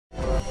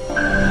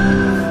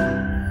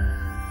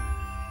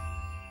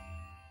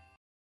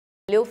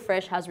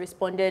Frosh has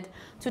responded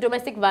to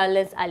domestic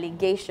violence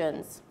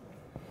allegations.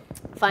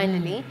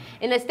 Finally,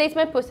 in a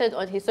statement posted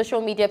on his social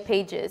media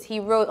pages, he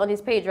wrote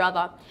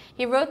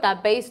that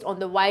based on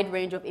the wide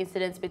range of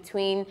incidents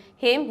between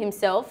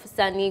himself,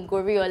 Sani,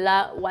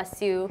 Goriola,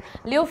 Wasiu,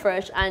 Lil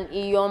Frosh, and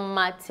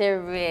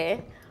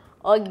Iyomatere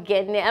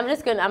Ogene.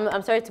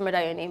 I'm sorry to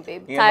murder your name,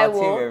 babe.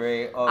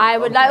 Taiwo. I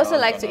would also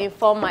like to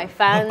inform my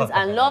fans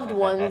and loved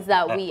ones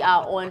that we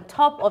are on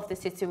top of the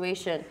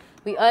situation.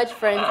 We urge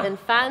friends and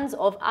fans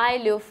of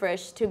Lil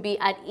Frosh to be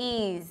at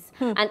ease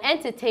and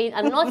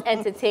not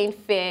entertain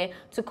fear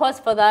to cause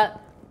further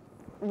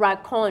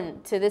racon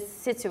to this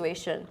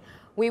situation.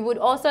 We would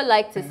also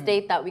like to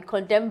state that we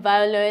condemn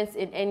violence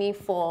in any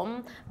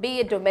form,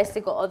 be it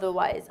domestic or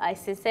otherwise. I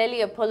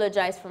sincerely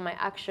apologize for my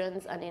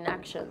actions and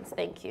inactions.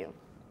 Thank you.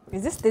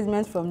 Is this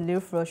statement from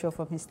Lil Frosh or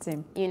from his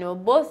team? You know,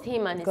 both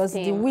him and his team. Because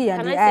the we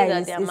and the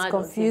I is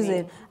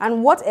confusing.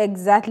 And what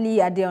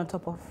exactly are they on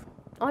top of?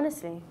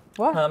 Honestly.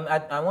 What?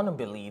 I want to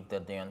believe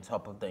that they're on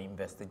top of the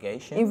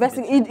investigation. He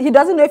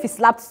doesn't know if he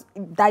slapped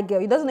that girl.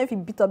 He doesn't know if he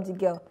beat up the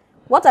girl.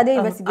 What are they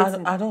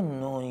investigating? I don't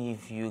know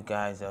if you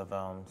guys have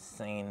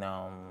seen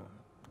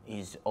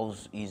his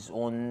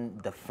own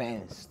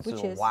defense to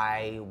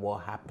why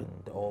what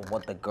happened or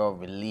what the girl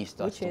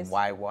released as to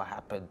why what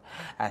happened,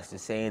 as to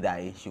say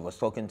that she was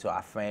talking to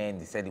her friend.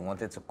 He said he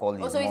wanted to call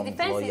his mom's lawyer. So his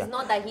defense is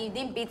not that he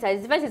didn't beat her.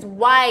 His defense is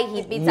why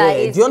he beat her.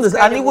 Yeah, do you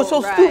understand? And it was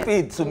so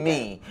stupid to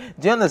me.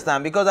 Do you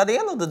understand? Because at the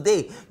end of the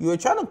day, you were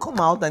trying to come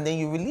out and then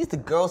you released the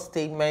girl's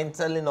statement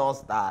telling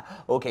us that,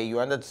 okay, you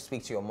wanted to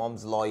speak to your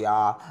mom's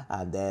lawyer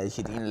and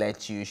she didn't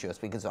let you. She was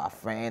speaking to her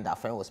friend. Her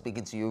friend was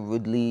speaking to you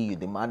rudely. You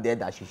demanded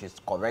that she should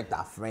correct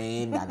her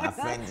friend, and her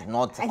friend did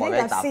not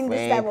correct her friend.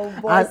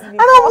 And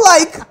I'm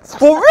like,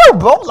 for real,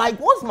 bro? Like,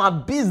 what's my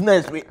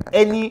business with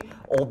any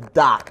of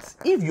that?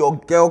 If your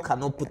girl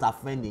cannot put her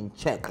friend in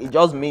check, it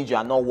just means you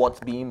are not what's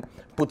being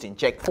put in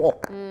check for.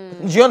 Do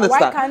you understand?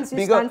 Why can't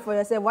you stand for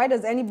yourself? Why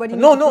does anybody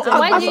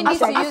why do you need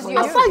to use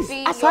your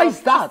feet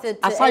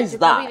to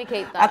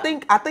communicate that?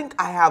 I think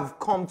I have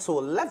come to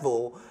a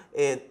level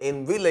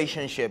in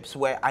relationships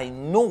where I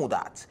know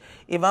that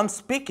if I'm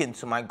speaking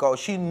to my girl,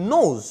 she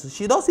knows.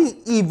 She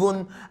doesn't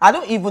even, I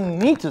don't even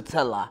need to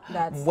tell her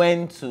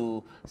when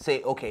to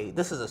say, okay,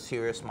 this is a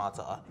serious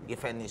matter.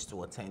 If I need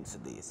to attend to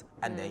this.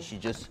 And then she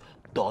just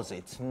does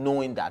it,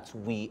 knowing that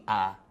we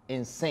are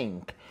in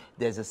sync.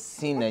 There's a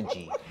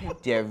synergy.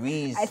 There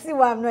is... I see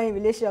why I'm not in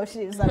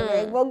relationships.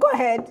 Well, go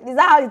ahead. Is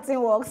that how the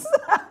thing works?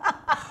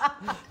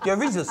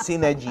 There is a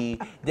synergy.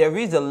 There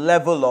is a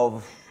level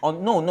of...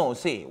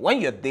 see,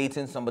 when you're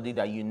dating somebody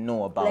that you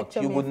know about,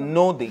 you would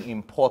know the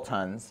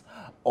importance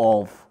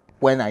of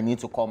when I need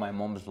to call my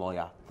mom's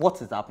lawyer.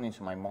 What is happening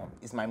to my mom?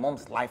 Is my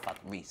mom's life at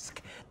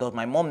risk? Does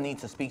my mom need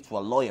to speak to a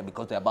lawyer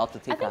because they're about to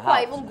take her house?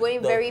 I think we're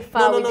even going very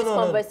far with this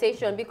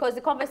conversation, because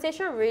the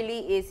conversation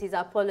really is his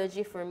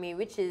apology for me,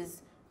 which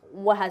is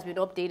what has been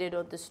updated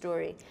on the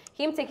story.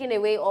 Him taking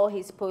away all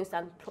his posts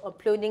and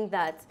uploading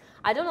that.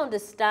 I don't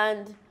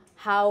understand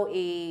how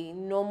a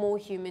normal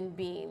human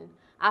being,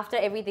 after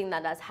everything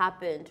that has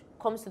happened,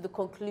 comes to the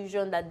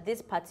conclusion that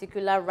this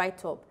particular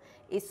write-up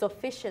is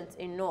sufficient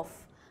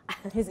enough.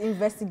 He's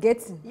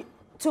investigating.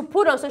 To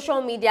put on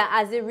social media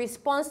as a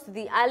response to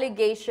the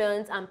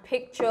allegations and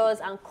pictures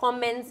and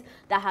comments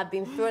that have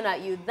been thrown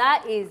at you.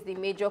 That is the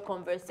major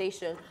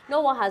conversation.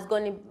 Not what has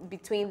gone in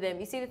between them.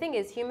 You see, the thing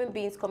is, human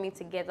beings coming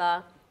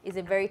together is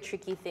a very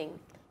tricky thing.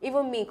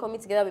 Even me coming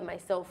together with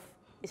myself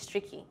is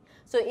tricky.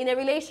 So in a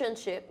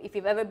relationship, if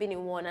you've ever been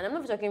in one, and I'm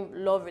not talking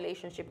love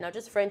relationship now,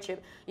 just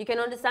friendship, you can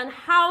understand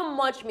how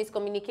much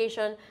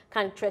miscommunication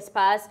can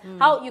trespass,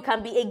 how you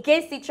can be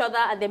against each other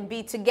and then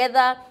be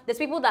together. There's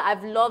people that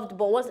I've loved,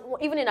 but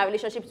even in our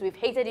relationships, we've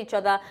hated each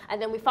other,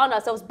 and then we found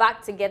ourselves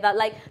back together.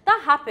 Like,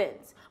 that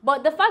happens.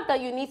 But the fact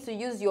that you need to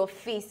use your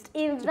fist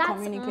in that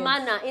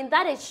manner, in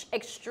that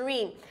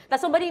extreme, that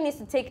somebody needs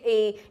to take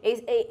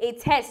a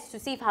test to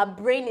see if her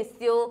brain is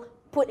still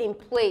put in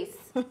place.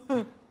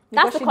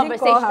 That's the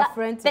conversation. Didn't call her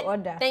friend to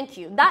order. Thank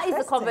you. That is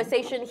the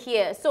conversation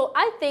here. So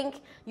I think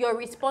your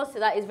response to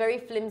that is very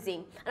flimsy.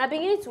 And I'm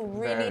beginning to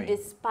really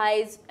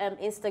despise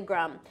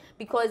Instagram,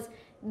 because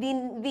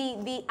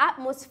the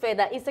atmosphere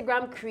that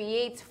Instagram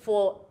creates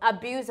for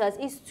abusers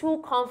is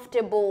too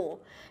comfortable.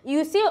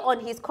 You see on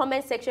his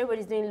comment section where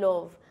he's doing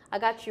love. I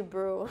got you,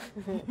 bro.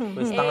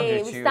 We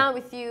stand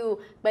with you.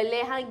 But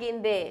hang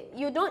in there.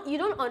 You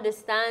don't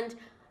understand.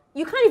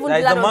 You can't even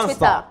do that on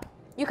Twitter.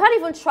 You can't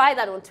even try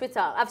that on Twitter.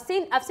 I've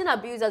seen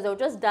abusers, they'll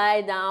just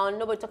die down,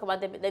 nobody talk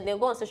about them, then they'll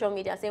go on social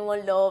media saying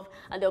one love,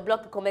 and they'll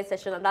block the comment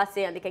section, and that's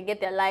it, and they can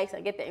get their likes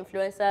and get their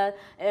influencer,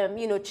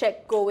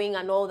 check going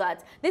and all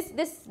that. This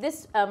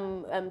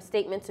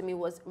statement to me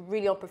was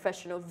really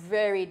unprofessional,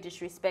 very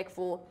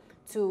disrespectful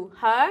to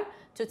her,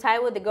 to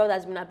Taiwo, the girl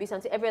that's been abused,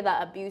 and to every other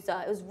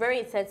abuser. It was very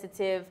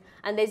insensitive,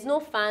 and there's no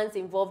fans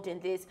involved in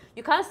this.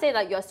 You can't say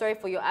that you're sorry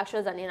for your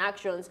actions and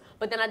inactions,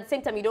 but then at the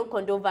same time you don't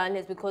condone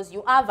violence because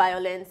you are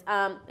violent.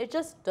 It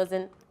just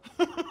doesn't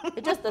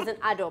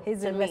add up.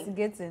 He's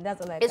investigating.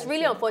 That's all I can It's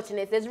really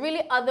unfortunate. There's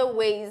really other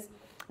ways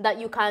that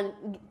you can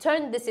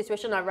turn this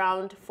situation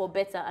around for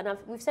better. And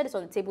we've said this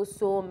on the table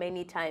so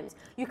many times.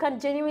 You can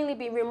genuinely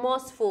be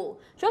remorseful.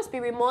 Just be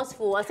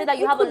remorseful and say that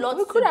you have a lot to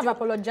do. We could have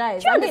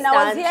apologized. I mean,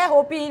 I was here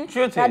hoping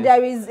that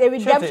there is a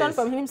redemption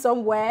from him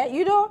somewhere,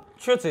 you know?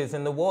 Truth is,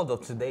 in the world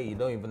of today, you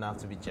don't even have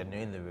to be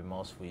genuinely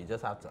remorseful. You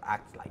just have to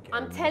act like you're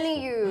remorseful.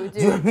 Telling you,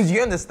 dude. Do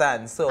you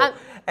understand? So,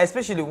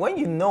 especially when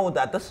you know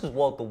that this is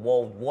what the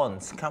world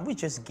wants, can we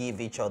just give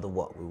each other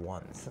what we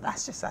want? So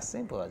that's just as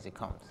simple as it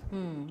comes.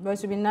 But it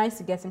would be nice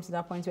to get him to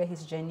that point where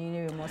he's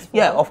genuinely remorseful.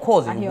 Yeah, of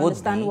course, and it he would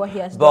understand be. what he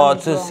has but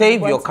done to wrong.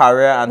 save your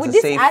career and to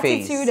save face. With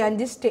this attitude and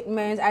this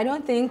statement, I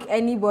don't think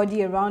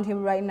anybody around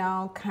him right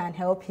now can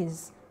help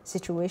his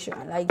situation.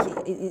 Like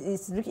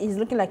he's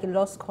looking like a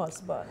lost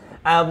cause, but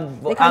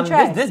they can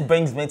try. This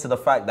brings me to the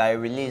fact that I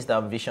released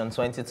Vision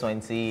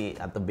 2020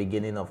 at the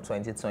beginning of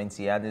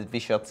 2020, and his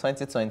Vision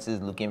 2020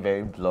 is looking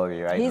very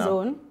blurry right now. His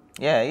own?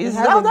 Yeah,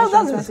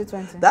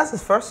 that's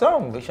his first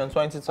song, Vision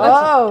 2020.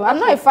 Oh, I'm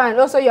not a fan.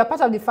 Also, you're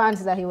part of the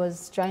fans that he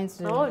was trying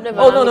to. Oh,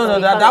 no,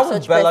 that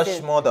was Bella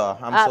Schmother.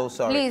 I'm so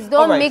sorry. Please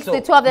don't mix the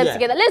two of them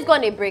together. Let's go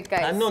on a break,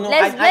 guys.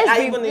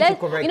 I even need to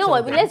correct you know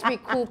what? Let's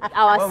recoup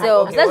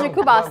ourselves. Let's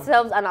recoup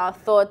ourselves and our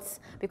thoughts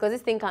because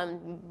this thing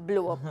can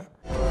blow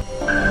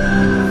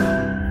up.